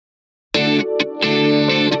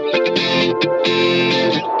It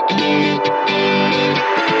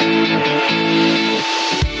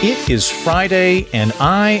is Friday, and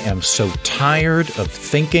I am so tired of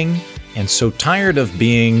thinking and so tired of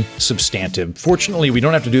being substantive. Fortunately, we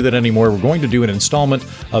don't have to do that anymore. We're going to do an installment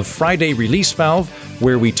of Friday Release Valve,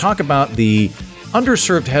 where we talk about the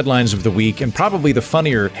underserved headlines of the week and probably the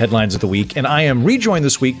funnier headlines of the week. And I am rejoined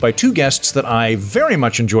this week by two guests that I very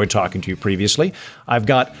much enjoyed talking to you previously. I've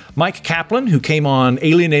got Myq Kaplan, who came on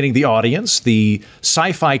Alienating the Audience, the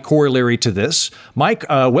sci-fi corollary to this.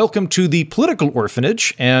 Myq, welcome to the Political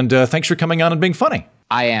Orphanage, and thanks for coming on and being funny.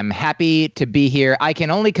 I am happy to be here. I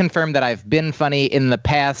can only confirm that I've been funny in the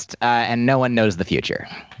past, and no one knows the future.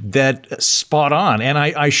 That's spot on. And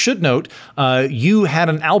I should note, you had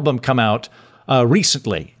an album come out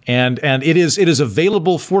recently, and it is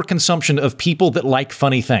available for consumption of people that like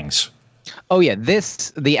funny things. Oh yeah,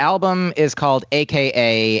 the album is called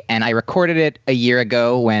AKA, and I recorded it a year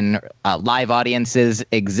ago when live audiences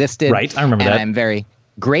existed. Right, I remember that. And I'm very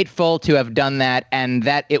grateful to have done that, and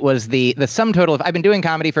that it was the sum total of, I've been doing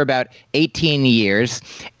comedy for about 18 years,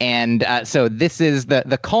 and so this is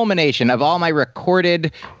the culmination of all my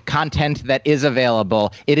recorded content that is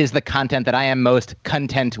available. It is the content that I am most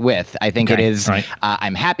content with. I think it is. Right.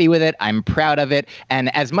 I'm happy with it. I'm proud of it,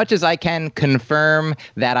 and as much as I can confirm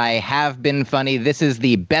that I have been funny, this is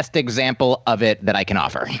the best example of it that I can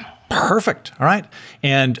offer. Perfect. All right.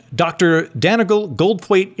 And Dr. Dannagal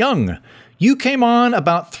Goldthwaite Young, you came on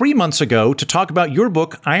about 3 months ago to talk about your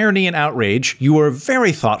book, Irony and Outrage. You were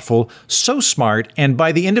very thoughtful, so smart, and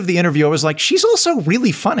by the end of the interview, I was like, she's also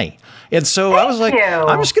really funny. And so I was like,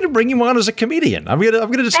 I'm just going to bring you on as a comedian. I'm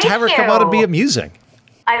going to just have her come on and be amusing.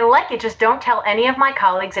 I like it. Just don't tell any of my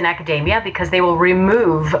colleagues in academia, because they will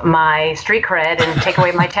remove my street cred and take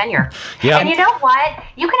away my tenure. Yeah. And you know what?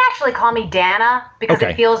 You can actually call me Dana, because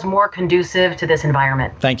it feels more conducive to this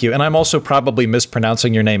environment. Thank you. And I'm also probably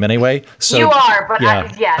mispronouncing your name anyway. So you are, but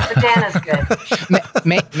yeah, so Dana's good.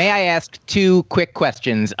 May I ask two quick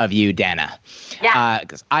questions of you, Dana? Yeah.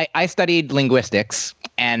 I studied linguistics,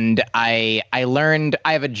 and I learned,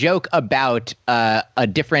 I have a joke about a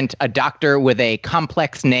doctor with a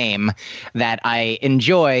complex name that I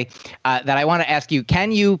enjoy, that I want to ask you.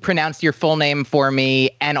 Can you pronounce your full name for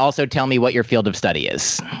me, and also tell me what your field of study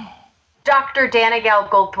is? Dr. Dannagal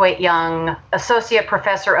Goldthwaite Young, Associate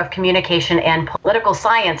Professor of Communication and Political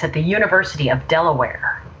Science at the University of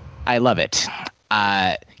Delaware. I love it.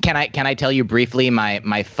 Can I tell you briefly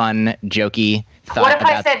my fun, jokey thought? What if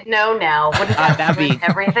I said no now? Wouldn't that be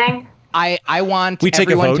everything? I want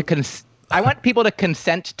everyone to I want people to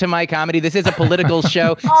consent to my comedy. This is a political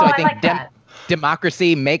show, so I think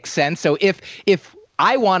democracy makes sense. So if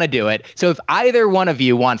I want to do it, so if either one of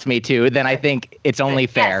you wants me to, then I think it's only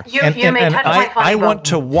fair. Yes, you may touch my funny I want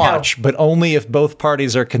to watch, but only if both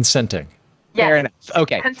parties are consenting. Yes. Fair enough.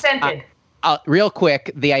 Okay. Consented. Real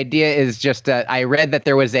quick, the idea is just, I read that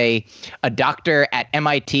there was a doctor at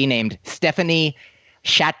MIT named Stephanie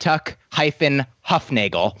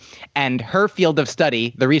Shattuck-Hufnagel, and her field of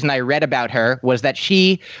study, the reason I read about her, was that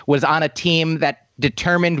she was on a team that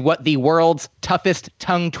determined what the world's toughest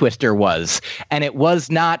tongue twister was, and it was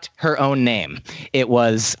not her own name. It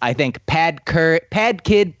was, I think, Pad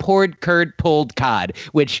Kid Poured Curd Pulled Cod,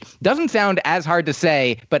 which doesn't sound as hard to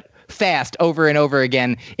say, but fast over and over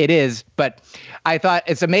again it is. But I thought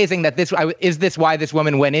it's amazing that this why this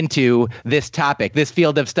woman went into this topic, this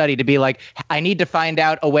field of study, to be like, I need to find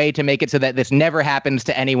out a way to make it so that this never happens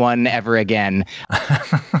to anyone ever again.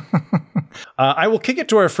 I will kick it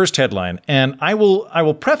to our first headline, and I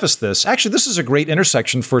will preface this. Actually, this is a great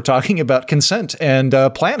intersection for talking about consent and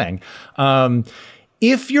planning.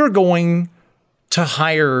 If you're going to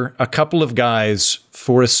hire a couple of guys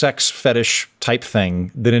for a sex fetish type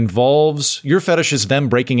thing that involves, your fetish is them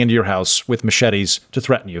breaking into your house with machetes to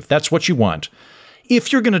threaten you, if that's what you want,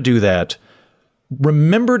 if you're going to do that,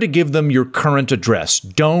 remember to give them your current address.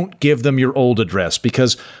 Don't give them your old address,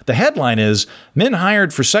 because the headline is, men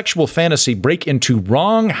hired for sexual fantasy break into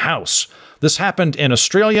wrong house. This happened in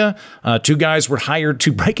Australia. Two guys were hired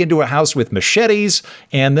to break into a house with machetes,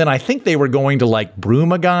 and then I think they were going to like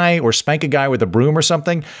broom a guy or spank a guy with a broom or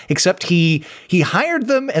something, except he hired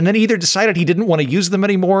them and then either decided he didn't want to use them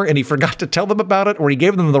anymore and he forgot to tell them about it, or he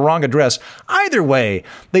gave them the wrong address. Either way,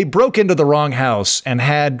 they broke into the wrong house and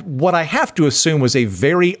had what I have to assume was a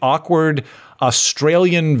very awkward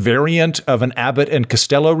Australian variant of an Abbott and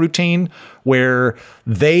Costello routine, where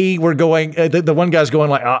they were going, the one guy's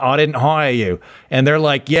going like, I didn't hire you. And they're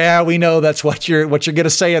like, yeah, we know that's what you're going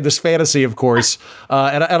to say in this fantasy, of course.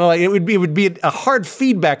 And it would be a hard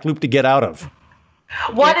feedback loop to get out of.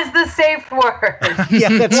 What is the safe word?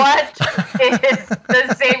 Yeah, what is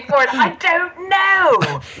the safe word? I don't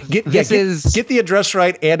know. Get the address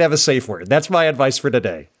right and have a safe word. That's my advice for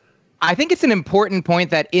today. I think it's an important point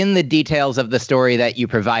that in the details of the story that you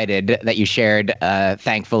provided, that you shared,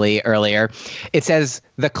 thankfully, earlier, it says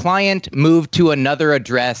the client moved to another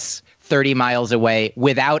address 30 miles away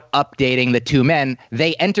without updating the two men.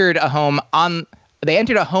 They entered a home on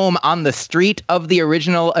the street of the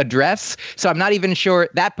original address. So I'm not even sure.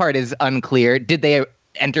 That part is unclear. Did they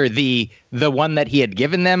enter the one that he had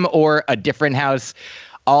given them or a different house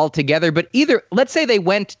altogether? But let's say they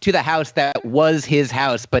went to the house that was his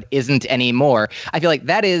house but isn't anymore. I feel like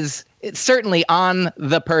it's certainly on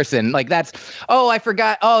the person. Like I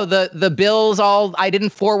forgot. Oh, the bills I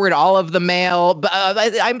didn't forward all of the mail. But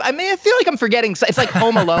I feel like I'm forgetting. It's like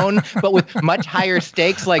Home Alone, but with much higher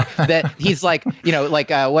stakes. Like that he's like,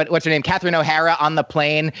 what's her name? Catherine O'Hara on the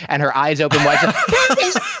plane and her eyes open wide.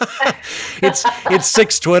 It's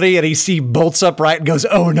 6:20 and he bolts upright and goes,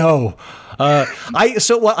 oh no.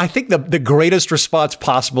 I think the greatest response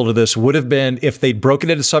possible to this would have been if they'd broken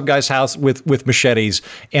into some guy's house with machetes,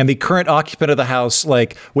 and the current occupant of the house,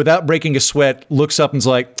 like without breaking a sweat, looks up and's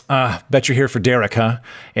like, bet you're here for Derek, huh?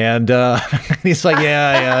 And he's like,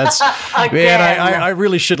 yeah, man, I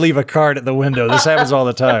really should leave a card at the window. This happens all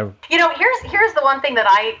the time. Here's the one thing that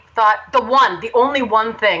I thought, the only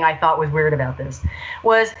one thing I thought was weird about this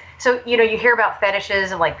was, so, you hear about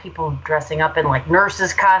fetishes of like people dressing up in like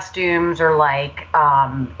nurses' costumes or like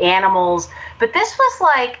animals. But this was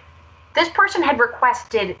like, this person had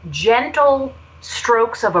requested gentle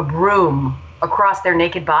strokes of a broom across their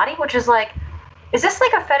naked body, which is like, is this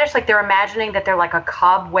like a fetish? Like they're imagining that they're like a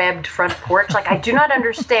cobwebbed front porch? Like, I do not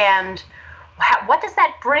understand. What does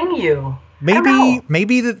that bring you?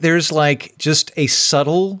 Maybe that there's like just a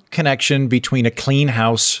subtle connection between a clean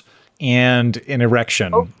house and an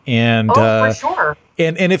erection. For sure.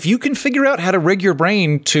 And if you can figure out how to rig your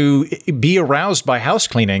brain to be aroused by house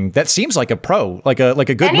cleaning, that seems like a pro, like a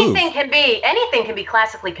good move. Anything can be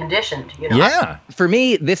classically conditioned. Yeah. For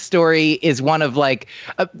me, this story is one of like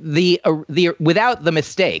the without the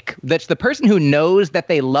mistake. That's the person who knows that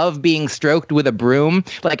they love being stroked with a broom.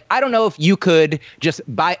 Like, I don't know if you could just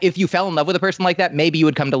if you fell in love with a person like that, maybe you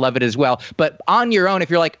would come to love it as well. But on your own, if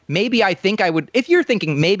you're like, if you're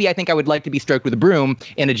thinking maybe I think I would like to be stroked with a broom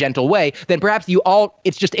in a gentle way, then perhaps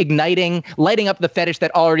it's just lighting up the fetish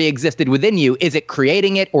that already existed within you. Is it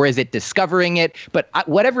creating it or is it discovering it? But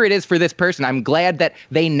whatever it is for this person, I'm glad that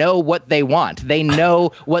they know what they want. They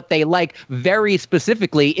know what they like very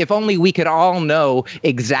specifically. If only we could all know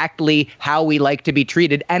exactly how we like to be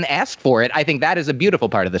treated and ask for it. I think that is a beautiful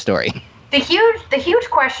part of the story. The huge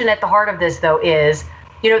question at the heart of this, though, is,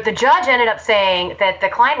 the judge ended up saying that the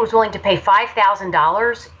client was willing to pay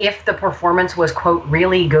 $5,000 if the performance was, quote,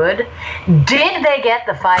 really good. Did they get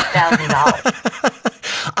the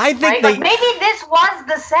 $5,000? I think maybe this was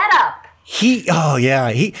the setup.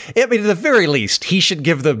 At the very least, he should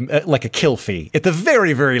give them like a kill fee. At the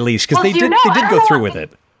very, very least, because they did go through with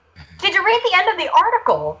it. Did you read the end of the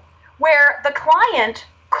article where the client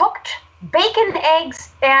cooked bacon,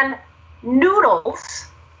 eggs, and noodles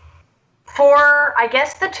for, I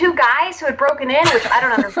guess, the two guys who had broken in, which I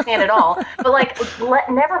don't understand at all. But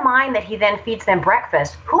never mind that he then feeds them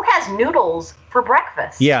breakfast. Who has noodles for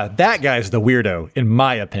breakfast? Yeah, that guy's the weirdo, in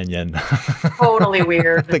my opinion. Totally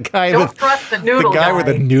weird. The guy trust the noodle guy guy with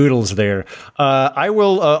the noodles there. I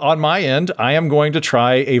will, on my end, I am going to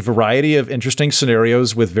try a variety of interesting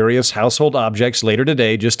scenarios with various household objects later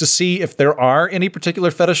today, just to see if there are any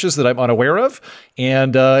particular fetishes that I'm unaware of,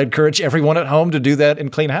 and encourage everyone at home to do that in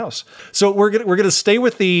Clean House. So we're gonna stay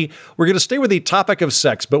with the topic of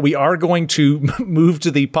sex, but we are going to move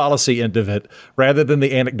to the policy end of it rather than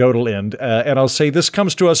the anecdotal end. And I'll say this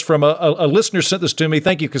comes to us from a listener sent this to me.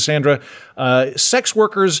 Thank you, Cassandra. Sex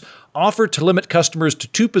workers offer to limit customers to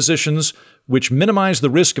two positions, which minimize the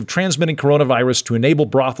risk of transmitting coronavirus to enable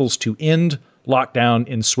brothels to end lockdown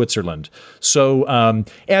in Switzerland. So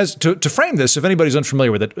as to frame this, if anybody's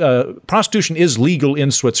unfamiliar with it, prostitution is legal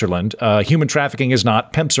in Switzerland. Human trafficking is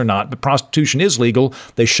not, pimps are not, but prostitution is legal.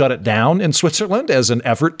 They shut it down in Switzerland as an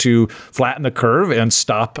effort to flatten the curve and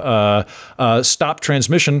stop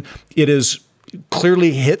transmission. It is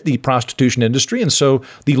clearly hit the prostitution industry. And so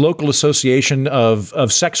the local association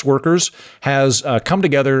of sex workers has come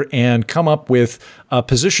together and come up with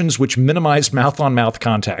positions which minimize mouth-on-mouth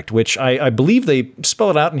contact, which I believe they spell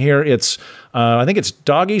it out in here. It's I think it's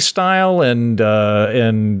doggy style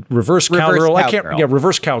and reverse cowgirl.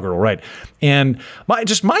 Reverse cowgirl, right. And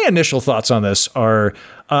my initial thoughts on this are,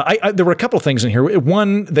 there were a couple of things in here.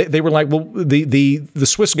 One, they were like, well, the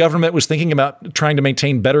Swiss government was thinking about trying to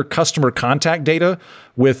maintain better customer contact data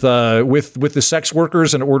with the sex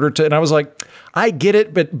workers in order to, and I was like, I get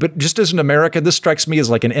it, but just as an American, this strikes me as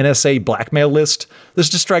like an NSA blackmail list. This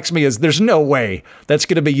just strikes me as there's no way that's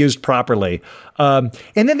going to be used properly. And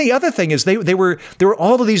then the other thing is there were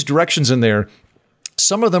all of these directions in there.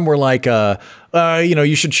 Some of them were like,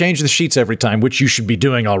 you should change the sheets every time, which you should be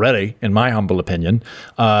doing already, in my humble opinion.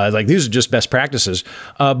 Like, these are just best practices.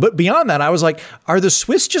 But beyond that, I was like, are the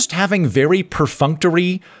Swiss just having very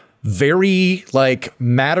perfunctory, very like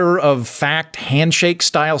matter of fact handshake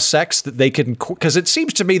style sex that they can, because it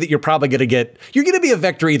seems to me that you're probably going to be a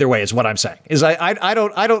vector either way, is what I'm saying. Is I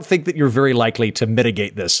don't think that you're very likely to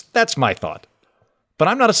mitigate this. That's my thought. But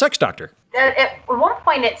I'm not a sex doctor. At one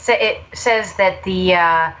point, it says that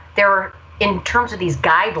there, in terms of these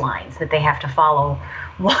guidelines that they have to follow,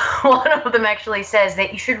 one of them actually says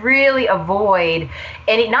that you should really avoid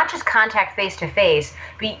any, not just contact face to face,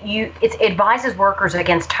 but it advises workers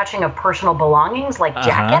against touching of personal belongings like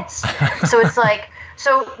jackets. So it's like,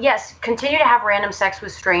 so yes, continue to have random sex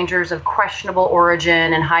with strangers of questionable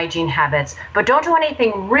origin and hygiene habits, but don't do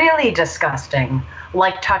anything really disgusting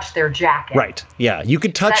like touch their jacket. Right. Yeah. You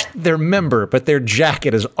could touch their member, but their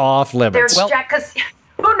jacket is off limits. Their jacket, because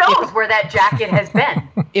who knows where that jacket has been?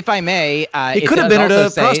 If I may, it could have been at a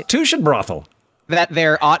prostitution brothel. That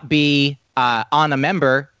there ought be on a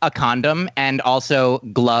member a condom and also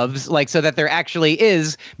gloves, like, so that there actually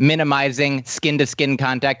is minimizing skin-to-skin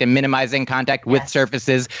contact and minimizing contact with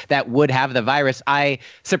surfaces that would have the virus. I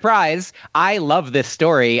love this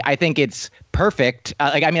story. I think it's perfect.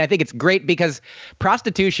 I think it's great because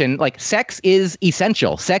prostitution, like, sex is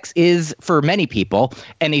essential. Sex is, for many people,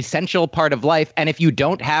 an essential part of life. And if you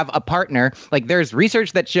don't have a partner, like, there's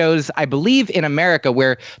research that shows, I believe in America,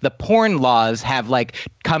 where the porn laws have like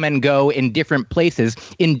come and go in different places,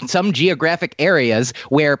 in some geographic areas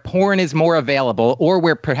where porn is more available, or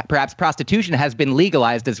where perhaps prostitution has been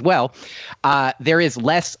legalized as well, there is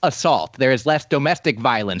less assault, there is less domestic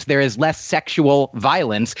violence, there is less sexual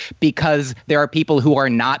violence, because there are people who are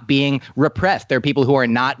not being repressed. There are people who are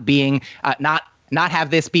not being not have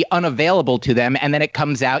this be unavailable to them. And then it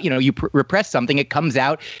comes out, you repress something, it comes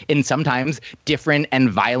out in sometimes different and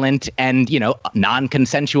violent and,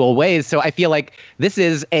 non-consensual ways. So I feel like this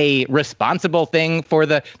is a responsible thing for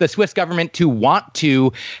the Swiss government to want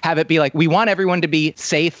to have it be like, we want everyone to be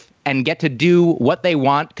safe and get to do what they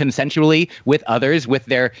want consensually with others, with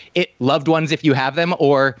their loved ones if you have them,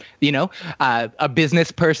 or, a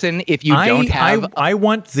business person if you don't have. I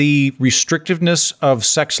want the restrictiveness of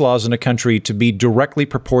sex laws in a country to be directly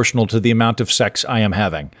proportional to the amount of sex I am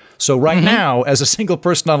having. So right now, as a single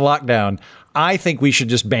person on lockdown, I think we should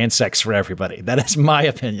just ban sex for everybody. That is my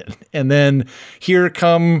opinion. And then here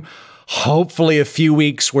come hopefully a few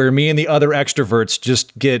weeks where me and the other extroverts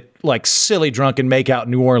just get like silly drunk and make out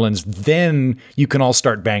in New Orleans. Then you can all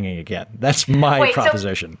start banging again. That's my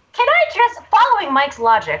proposition. So can I just, following Mike's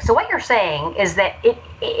logic, so what you're saying is that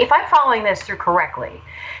if I'm following this through correctly,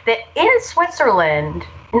 that in Switzerland,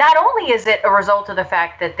 not only is it a result of the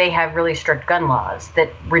fact that they have really strict gun laws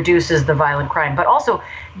that reduces the violent crime, but also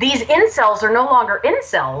these incels are no longer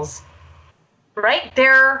incels, right?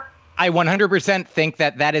 I 100% think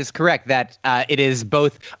that is correct, that it is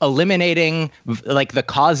both eliminating like the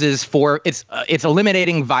causes for it's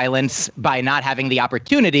eliminating violence by not having the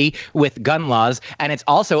opportunity with gun laws. And it's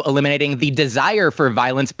also eliminating the desire for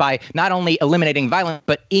violence by not only eliminating violence,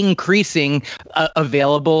 but increasing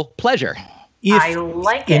available pleasure. I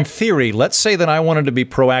like it. In theory, let's say that I wanted to be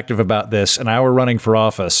proactive about this and I were running for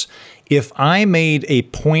office. If I made a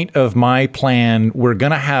point of my plan, we're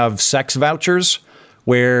going to have sex vouchers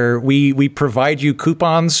where we provide you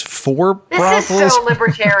coupons for brothels. This is so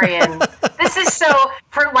libertarian. This is so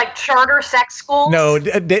for like charter sex schools. No,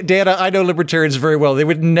 Dana, I know libertarians very well. They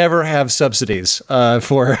would never have subsidies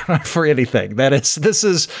for anything. This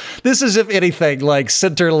is if anything like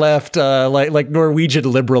center left, like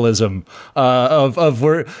Norwegian liberalism of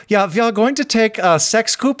where if you're going to take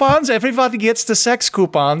sex coupons, everybody gets the sex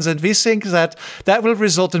coupons, and we think that will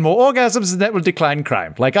result in more orgasms and that will decline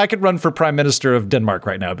crime. Like, I could run for prime minister of Denmark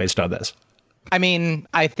right now based on this. I mean,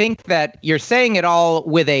 I think that you're saying it all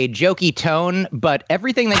with a jokey tone, but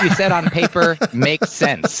everything that you said on paper makes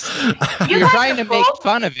sense. You're trying to make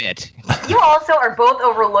fun of it. You also are both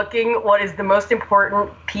overlooking what is the most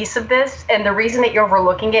important piece of this, and the reason that you're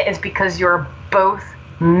overlooking it is because you're both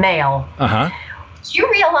male. Do you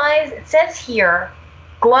realize it says here,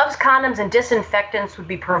 gloves, condoms, and disinfectants would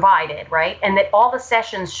be provided, right? And that all the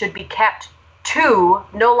sessions should be kept to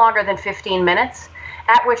no longer than 15 minutes,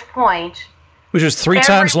 at which point Which is three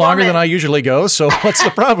times longer than I usually go. So what's the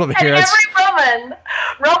problem here? And every woman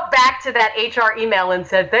wrote back to that HR email and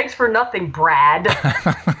said, "Thanks for nothing, Brad,"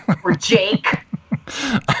 or Jake,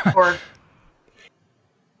 or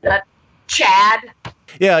Chad.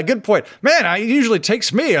 Yeah, good point. Man, it usually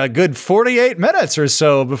takes me a good 48 minutes or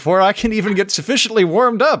so before I can even get sufficiently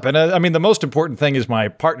warmed up. And I mean, the most important thing is my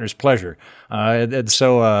partner's pleasure. And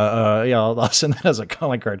so, yeah, I'll send that as a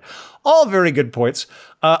calling card. All very good points.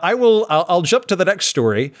 I'll jump to the next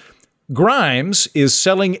story. Grimes is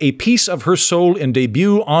selling a piece of her soul in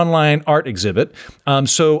debut online art exhibit.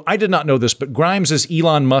 So I did not know this, but Grimes is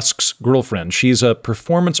Elon Musk's girlfriend. She's a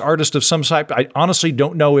performance artist of some type. I honestly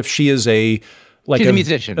don't know if she is she's a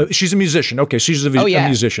musician. She's a musician. Okay, she's a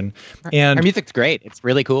musician. And her music's great. It's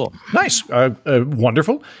really cool. Nice.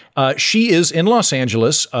 Wonderful. She is in Los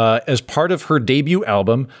Angeles as part of her debut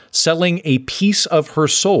album, selling a piece of her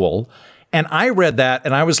soul. And I read that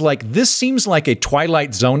and I was like, this seems like a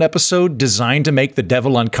Twilight Zone episode designed to make the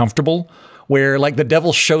devil uncomfortable, where like the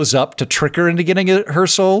devil shows up to trick her into getting her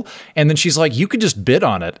soul. And then she's like, you could just bid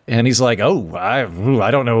on it. And he's like, oh, I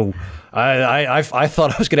don't know. I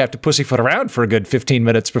thought I was going to have to pussyfoot around for a good 15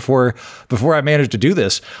 minutes before I managed to do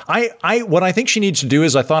this. What I think she needs to do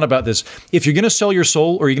is, I thought about this. If you're going to sell your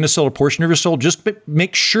soul or you're going to sell a portion of your soul, just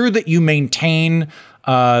make sure that you maintain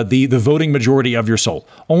the voting majority of your soul.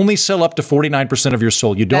 Only sell up to 49% of your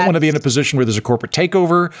soul. You don't want to be in a position where there's a corporate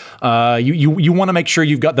takeover. You want to make sure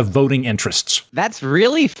you've got the voting interests. That's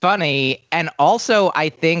really funny. And also, I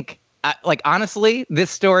think, like, honestly,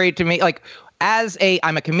 this story to me, like,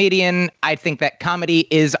 I'm a comedian. I think that comedy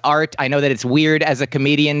is art. I know that it's weird as a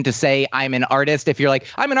comedian to say I'm an artist. If you're like,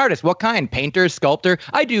 I'm an artist, what kind? Painter, sculptor?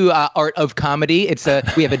 I do art of comedy.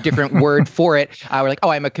 We have a different word for it. We're like, oh,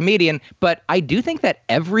 I'm a comedian. But I do think that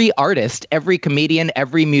every artist, every comedian,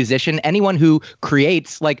 every musician, anyone who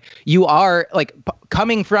creates, like, you are like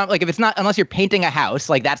coming from, like, if it's not, unless you're painting a house,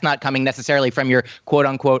 like, that's not coming necessarily from your quote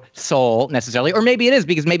unquote soul necessarily, or maybe it is,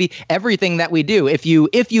 because maybe everything that we do, if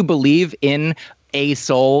you believe in a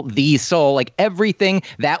soul, the soul, like, everything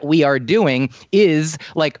that we are doing is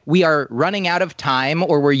like, we are running out of time,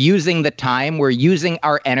 or we're using the time, we're using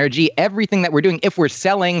our energy, everything that we're doing. If we're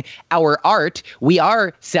selling our art, we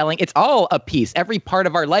are selling, it's all a piece. Every part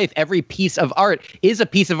of our life, every piece of art is a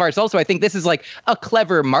piece of our soul. So I think this is like a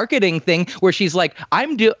clever marketing thing where she's like,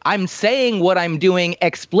 I'm saying what I'm doing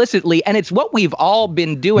explicitly, and it's what we've all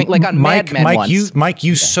been doing, like on Mad Men once. Mike,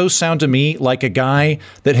 you so sound to me like a guy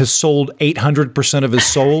that has sold 800% of his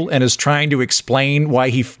soul and is trying to explain why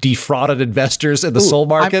he defrauded investors in the soul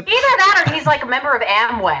market. Either that, or he's like a member of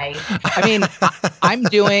Amway. I mean, I'm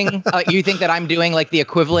doing. You think that I'm doing like the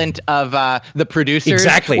equivalent of the producers?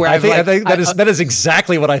 Exactly. I think that is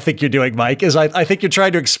exactly what I think you're doing, Mike. Is I think you're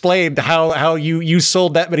trying to explain how you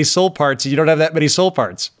sold that many soul parts and you don't have that many soul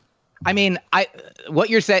parts. I mean, what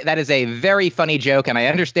you're saying, that is a very funny joke, and I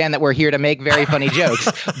understand that we're here to make very funny jokes,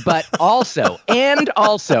 but also, and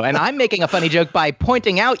I'm making a funny joke by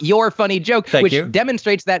pointing out your funny joke, which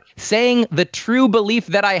demonstrates that saying the true belief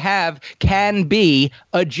that I have can be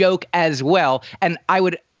a joke as well. And I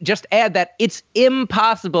would just add that it's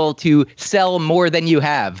impossible to sell more than you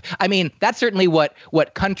have. I mean, that's certainly what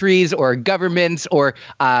countries or governments or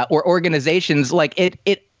organizations, like it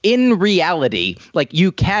in reality, like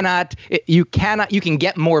you can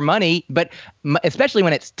get more money, but especially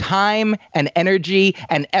when it's time and energy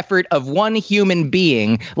and effort of one human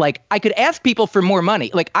being, like I could ask people for more money.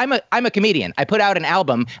 Like I'm a comedian. I put out an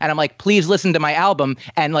album and I'm like, please listen to my album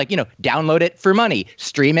and like, download it for money,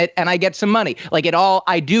 stream it, and I get some money. Like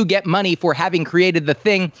I do get money for having created the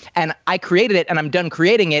thing, and I created it and I'm done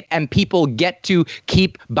creating it, and people get to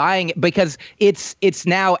keep buying it because it's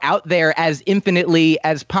now out there as infinitely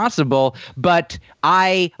as possible. But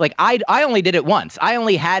I only did it once. I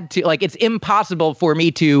only had to, like, it's impossible for me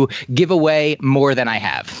to give away more than I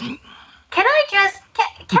have. Can I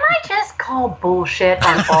just call bullshit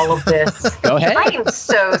on all of this? Go ahead. I am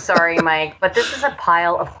so sorry, Mike, but this is a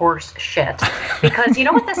pile of horse shit. Because you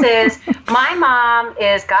know what this is? My mom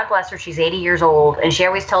is, God bless her, she's 80 years old, and she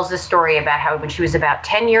always tells this story about how when she was about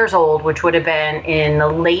 10 years old, which would have been in the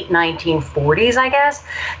late 1940s, I guess,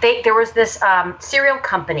 there was this cereal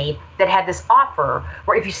company that had this offer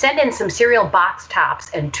where if you send in some cereal box tops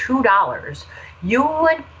and $2, you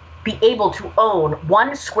would be able to own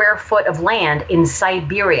 1 square foot of land in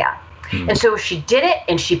Siberia. And so she did it,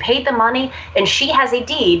 and she paid the money, and she has a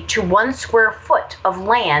deed to 1 square foot of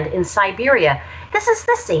land in Siberia. This is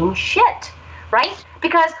the same shit, right?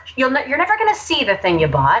 Because you're never going to see the thing you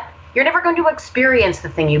bought. You're never going to experience the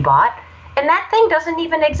thing you bought, and that thing doesn't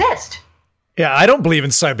even exist. Yeah, I don't believe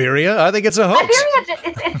in Siberia. I think it's a hoax.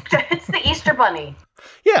 Siberia, it's the Easter Bunny.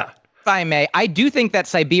 Yeah. If I may, I do think that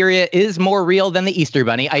Siberia is more real than the Easter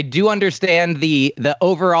Bunny. I do understand the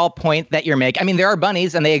overall point that you're making. I mean, there are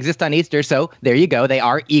bunnies and they exist on Easter, so there you go. They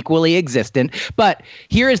are equally existent. But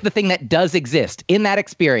here is the thing that does exist in that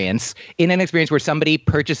experience, in an experience where somebody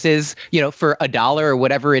purchases, for $1 or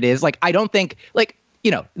whatever it is. Like, I don't think,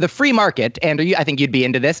 the free market, Andrew, I think you'd be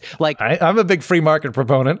into this. Like, I'm a big free market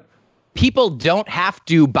proponent. People don't have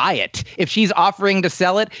to buy it. If she's offering to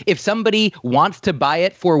sell it, if somebody wants to buy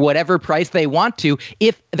it for whatever price they want to,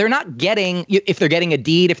 if they're getting a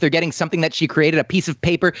deed, if they're getting something that she created, a piece of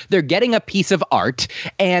paper, they're getting a piece of art,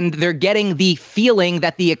 and they're getting the feeling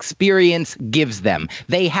that the experience gives them.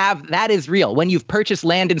 That is real. When you've purchased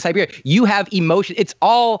land in Siberia, you have emotion. It's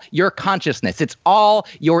all your consciousness. It's all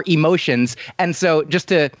your emotions. And so just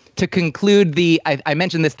to conclude I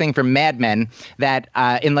mentioned this thing from Mad Men that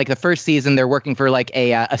in like the first season, they're working for like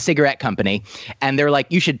a cigarette company, and they're like,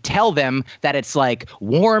 you should tell them that it's like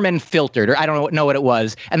warm and filtered, or I don't know what it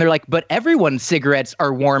was. And they're like, but everyone's cigarettes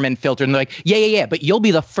are warm and filtered. And they're like, yeah, but you'll be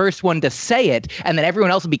the first one to say it, and then everyone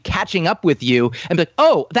else will be catching up with you and be like,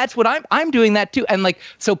 oh, that's what I'm doing that too. And like,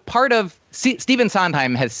 so part of Stephen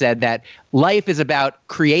Sondheim has said that life is about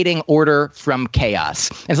creating order from chaos.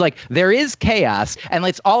 And it's like, there is chaos, and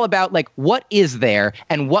it's all about like, what is there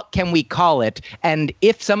and what can we call it? And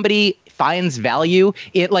if somebody finds value,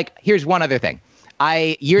 here's one other thing.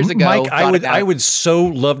 Years ago, Mike, I would so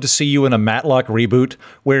love to see you in a Matlock reboot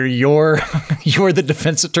where you're the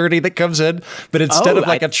defense attorney that comes in, but instead of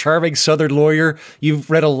like a charming Southern lawyer,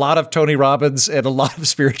 you've read a lot of Tony Robbins and a lot of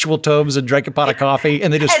spiritual tomes and drank a pot of coffee,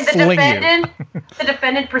 and they just fling you. The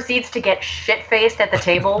defendant proceeds to get shit-faced at the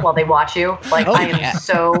table while they watch you. Like, I am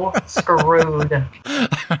so screwed.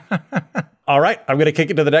 All right, I'm going to kick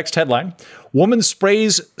it to the next headline. Woman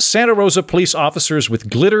sprays Santa Rosa police officers with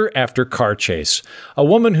glitter after car chase. A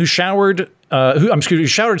woman who showered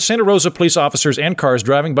Santa Rosa police officers and cars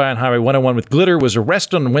driving by on Highway 101 with glitter was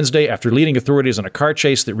arrested on Wednesday after leading authorities on a car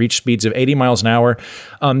chase that reached speeds of 80 miles an hour.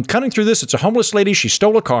 Cutting through this, it's a homeless lady. She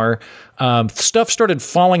stole a car. Stuff started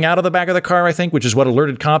falling out of the back of the car, I think, which is what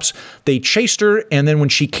alerted cops. They chased her, and then when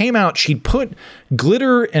she came out, she'd put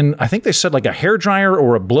glitter in, I think they said like a hairdryer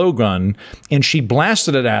or a blowgun, and she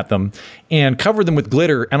blasted it at them and covered them with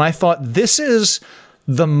glitter. And I thought, this is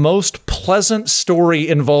the most pleasant story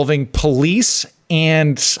involving police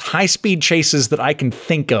and high-speed chases that I can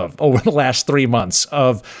think of over the last 3 months.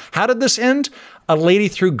 Of how did this end? A lady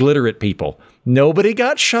threw glitter at people. Nobody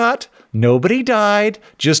got shot. Nobody died.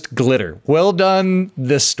 Just glitter. Well done,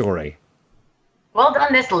 this story. Well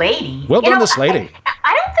done, this lady. Well done, this lady.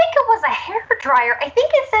 I don't think it was a hairdryer. I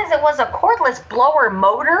think it says it was a cordless blower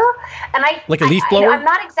motor. And like a leaf blower? I'm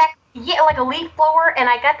not exactly. Yeah, like a leaf blower. And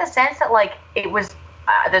I got the sense that like it was,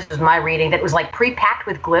 this is my reading, that it was like pre-packed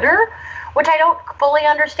with glitter, which I don't fully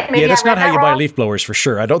understand. Maybe that's not how you wrong. buy leaf blowers for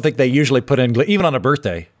sure. I don't think they usually put in glitter, even on a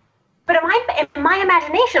birthday. But in my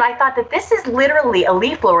imagination, I thought that this is literally a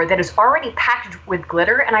leaf blower that is already packed with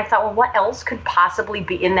glitter. And I thought, well, what else could possibly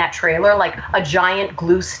be in that trailer? Like a giant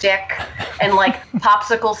glue stick and like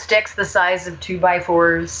popsicle sticks the size of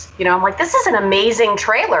 2x4s. I'm like, this is an amazing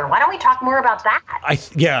trailer. Why don't we talk more about that?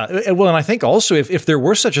 Well, and I think also if there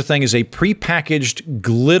were such a thing as a prepackaged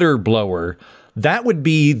glitter blower, that would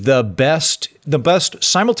be the best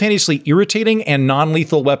simultaneously irritating and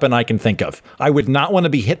non-lethal weapon I can think of. I would not want to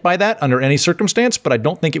be hit by that under any circumstance, but I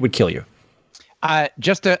don't think it would kill you.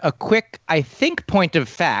 Just a quick, I think, point of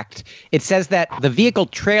fact. It says that the vehicle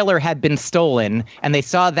trailer had been stolen, and they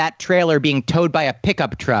saw that trailer being towed by a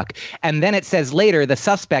pickup truck. And then it says later, the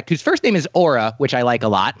suspect, whose first name is Aura, which I like a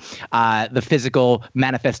lot, the physical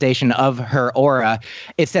manifestation of her aura,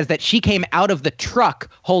 it says that she came out of the truck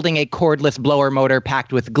holding a cordless blower motor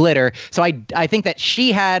packed with glitter. So I think that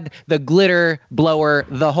she had the glitter blower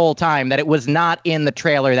the whole time, that it was not in the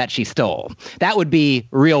trailer that she stole. That would be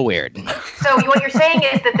real weird. So what you're saying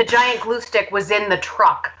is that the giant glue stick was in the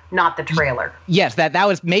truck, not the trailer. Yes, that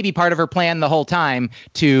was maybe part of her plan the whole time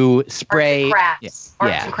to spray arts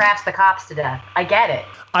and crafts the cops to death. I get it.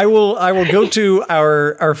 I will go to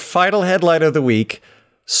our final headline of the week.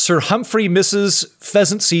 Sir Humphrey misses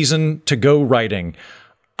pheasant season to go riding.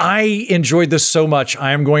 I enjoyed this so much.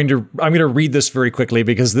 I'm going to read this very quickly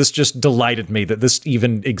because this just delighted me that this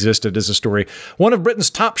even existed as a story. One of Britain's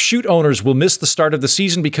top shoot owners will miss the start of the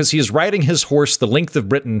season because he is riding his horse the length of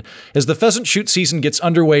Britain. As the pheasant shoot season gets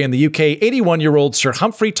underway in the UK, 81-year-old Sir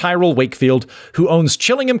Humphrey Tyrrell Wakefield, who owns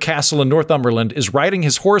Chillingham Castle in Northumberland, is riding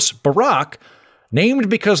his horse Barack named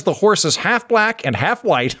because the horse is half black and half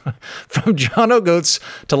white, from John O'Groats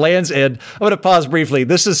to Land's End. I'm going to pause briefly.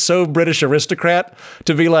 This is so British aristocrat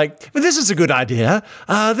to be like, well, this is a good idea.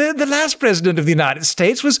 The last president of the United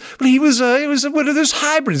States was one of those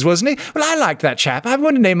hybrids, wasn't he? Well, I like that chap. I'm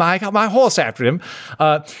going to name my horse after him.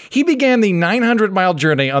 He began the 900-mile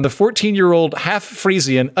journey on the 14-year-old half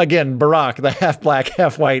Frisian, again, Barack, the half black,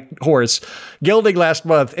 half white horse, gelding last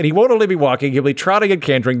month, and he won't only be walking, he'll be trotting and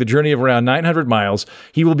cantering the journey of around 900 miles.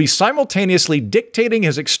 He will be simultaneously dictating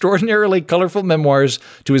his extraordinarily colorful memoirs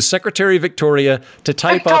to his secretary Victoria to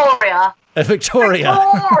type up. Victoria.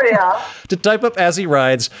 To type up as he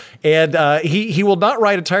rides. And he will not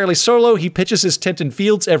ride entirely solo. He pitches his tent in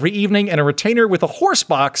fields every evening, and a retainer with a horse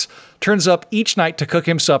box turns up each night to cook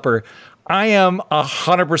him supper. I am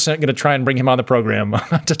 100% going to try and bring him on the program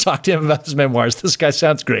to talk to him about his memoirs. This guy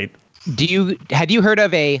sounds great. Had you heard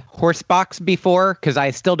of a horse box before? Because I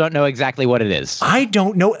still don't know exactly what it is. I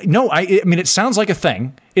don't know. No, I mean, it sounds like a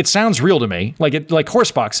thing. It sounds real to me, like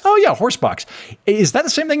horse box. Oh yeah, horse box. Is that the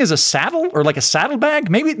same thing as a saddle or like a saddlebag?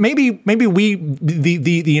 Maybe we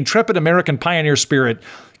the intrepid American pioneer spirit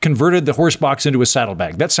converted the horse box into a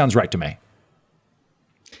saddlebag. That sounds right to me.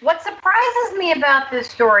 What surprises me about this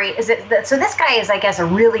story is so this guy is, I guess, a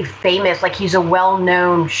really famous, like he's a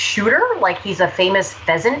well-known shooter, like he's a famous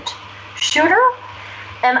pheasant shooter.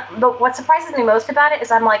 And what surprises me most about it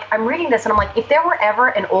is I'm reading this and I'm like, if there were ever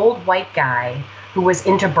an old white guy who was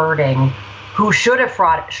into birding, who should have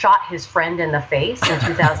shot his friend in the face in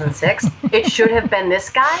 2006, it should have been this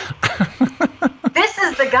guy. This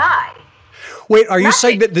is the guy. Wait, are you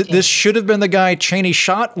saying that this should have been the guy Cheney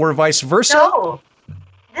shot or vice versa?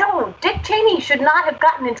 No, Dick Cheney should not have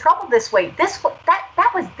gotten in trouble this way.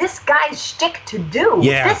 That was this guy's shtick to do.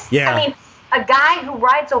 Yeah. I mean, a guy who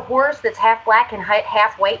rides a horse that's half black and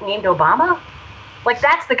half white named Obama? Like,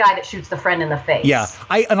 that's the guy that shoots the friend in the face. Yeah,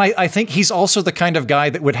 I think he's also the kind of guy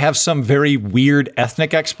that would have some very weird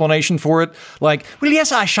ethnic explanation for it. Like, well,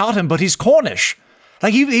 yes, I shot him, but he's Cornish.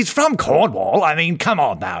 Like he's from Cornwall. I mean, come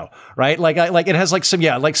on now, right? Like it has like some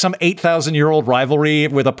 8,000-year-old rivalry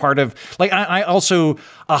with a part of like I also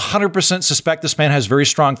 100% suspect this man has very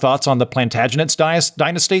strong thoughts on the Plantagenets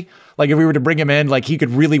dynasty. Like if we were to bring him in, like he could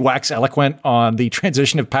really wax eloquent on the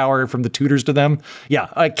transition of power from the Tudors to them. Yeah,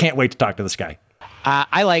 I can't wait to talk to this guy.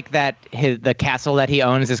 I like that the castle that he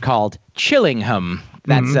owns is called Chillingham.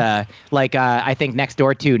 That's I think next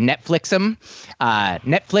door to Netflixham.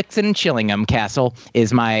 Netflix and Chillingham Castle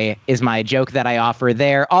is my joke that I offer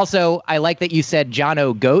there. Also, I like that you said John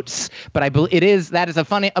O'Groats, but that is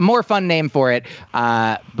a more fun name for it.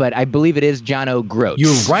 But I believe it is John O'Groats.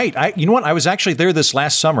 You're right. You know what? I was actually there this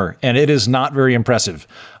last summer, and it is not very impressive.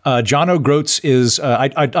 John O'Groats is.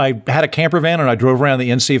 I had a camper van and I drove around the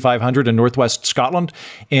NC 500 in northwest Scotland,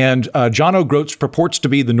 and John O'Groats purports to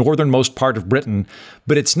be the northernmost part of Britain.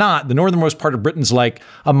 But it's not. The northernmost part of Britain's like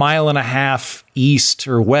a mile and a half east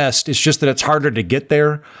or west. It's just that it's harder to get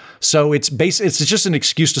there. So it's just an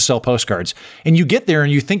excuse to sell postcards. And you get there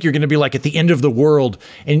and you think you're going to be like at the end of the world.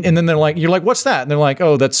 And then you're like, what's that? And they're like,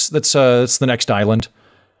 oh, that's the next island.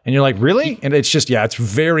 And you're like, really? And it's just, it's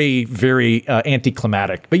very, very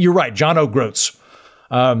anticlimactic. But you're right. John O'Groats.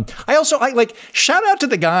 I shout out to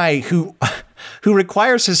the guy who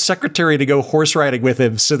requires his secretary to go horse riding with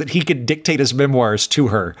him so that he can dictate his memoirs to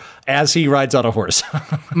her as he rides on a horse.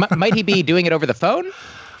 Might he be doing it over the phone?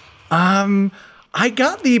 I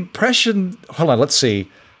got the impression. Hold on, let's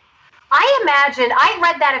see. I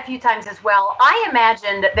read that a few times as well. I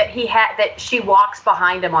imagined that she walks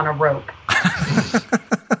behind him on a rope.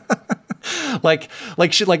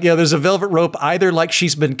 There's a velvet rope, either like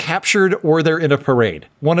she's been captured or they're in a parade.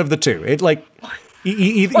 One of the two. It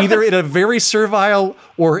either in a very servile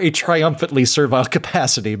or a triumphantly servile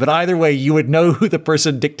capacity. But either way, you would know who the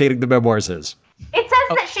person dictating the memoirs is. It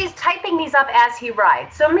says that she's typing these up as he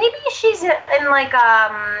rides. So maybe she's in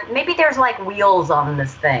maybe there's like wheels on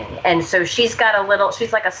this thing. And so she's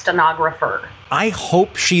like a stenographer. I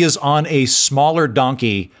hope she is on a smaller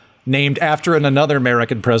donkey named after another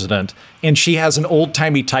American president, and she has an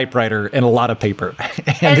old-timey typewriter and a lot of paper.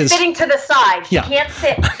 And is sitting to the side. She can't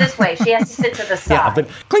sit this way. She has to sit to the side. Yeah, but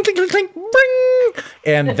clink, clink, clink, clink, bring!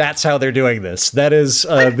 And that's how they're doing this. That is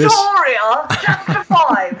Victoria, chapter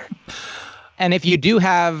 5. And if you do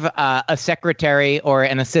have a secretary or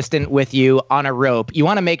an assistant with you on a rope, you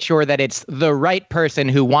want to make sure that it's the right person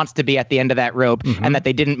who wants to be at the end of that rope and that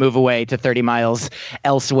they didn't move away to 30 miles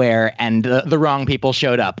elsewhere and the wrong people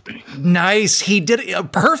showed up. Nice. He did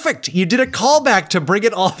it. Perfect. You did a callback to bring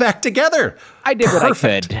it all back together. I did what I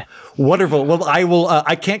could. Wonderful. Well, I will.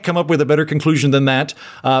 I can't come up with a better conclusion than that.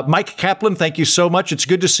 Myq Kaplan, thank you so much. It's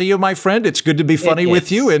good to see you, my friend. It's good to be funny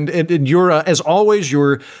with you. And you're, as always,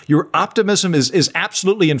 your optimism is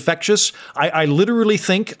absolutely infectious. I literally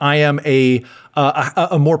think I am a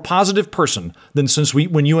more positive person than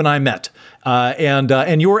when you and I met.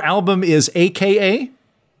 And your album is AKA?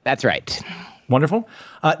 That's right. Wonderful.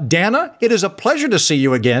 Dana, it is a pleasure to see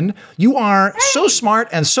you again. You are so smart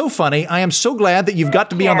and so funny. I am so glad that you've got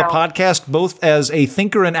to be on the podcast, both as a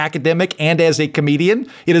thinker and academic and as a comedian.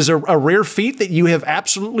 It is a rare feat that you have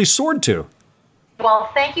absolutely soared to. Well,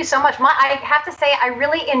 thank you so much. I have to say, I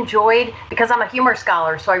really enjoyed, because I'm a humor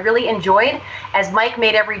scholar, so I really enjoyed as Mike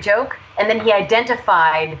made every joke, and then he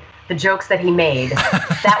identified the jokes that he made.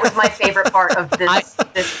 That was my favorite part of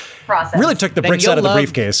this process. Really took the bricks out of the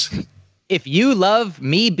briefcase. If you love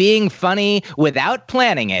me being funny without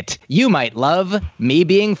planning it, you might love me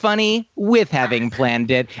being funny with having planned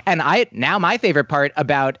it. And now my favorite part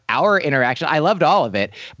about our interaction, I loved all of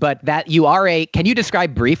it, but that you are can you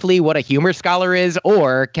describe briefly what a humor scholar is,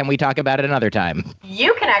 or can we talk about it another time?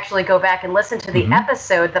 You can actually go back and listen to the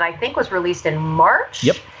episode that I think was released in March.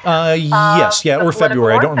 Yep. Yes. Yeah. Or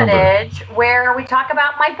February. I don't remember. Where we talk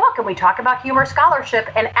about my book and we talk about humor scholarship,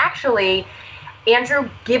 and actually Andrew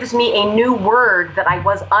gives me a new word that I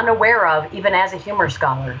was unaware of, even as a humor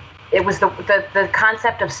scholar. It was the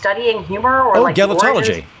concept of studying humor, or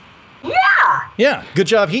gelatology. Yeah. Yeah. Good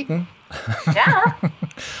job, Heaton. Yeah.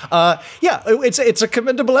 It's a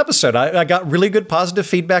commendable episode. I got really good positive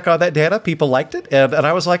feedback on that, Dana. People liked it, and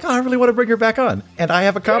I was like, I really want to bring her back on, and I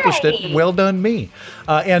have accomplished it. Well done, me.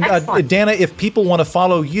 Dana, if people want to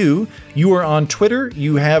follow you, you are on Twitter.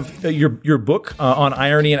 You have your book on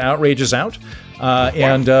irony and outrage is out.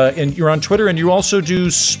 And you're on Twitter, and you also do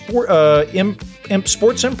sports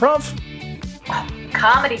improv?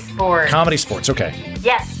 Comedy sports. Comedy sports, okay.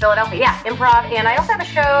 Yes, Philadelphia, yeah, improv. And I also have a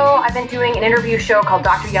show, I've been doing an interview show called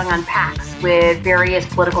Dr. Young Unpacks with various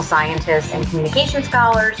political scientists and communication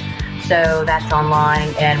scholars. So that's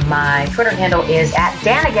online, and my Twitter handle is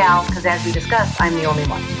 @Dannagal, because as we discussed, I'm the only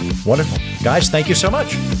one. Wonderful. Guys, thank you so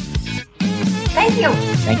much. Thank you.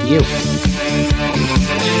 Thank you.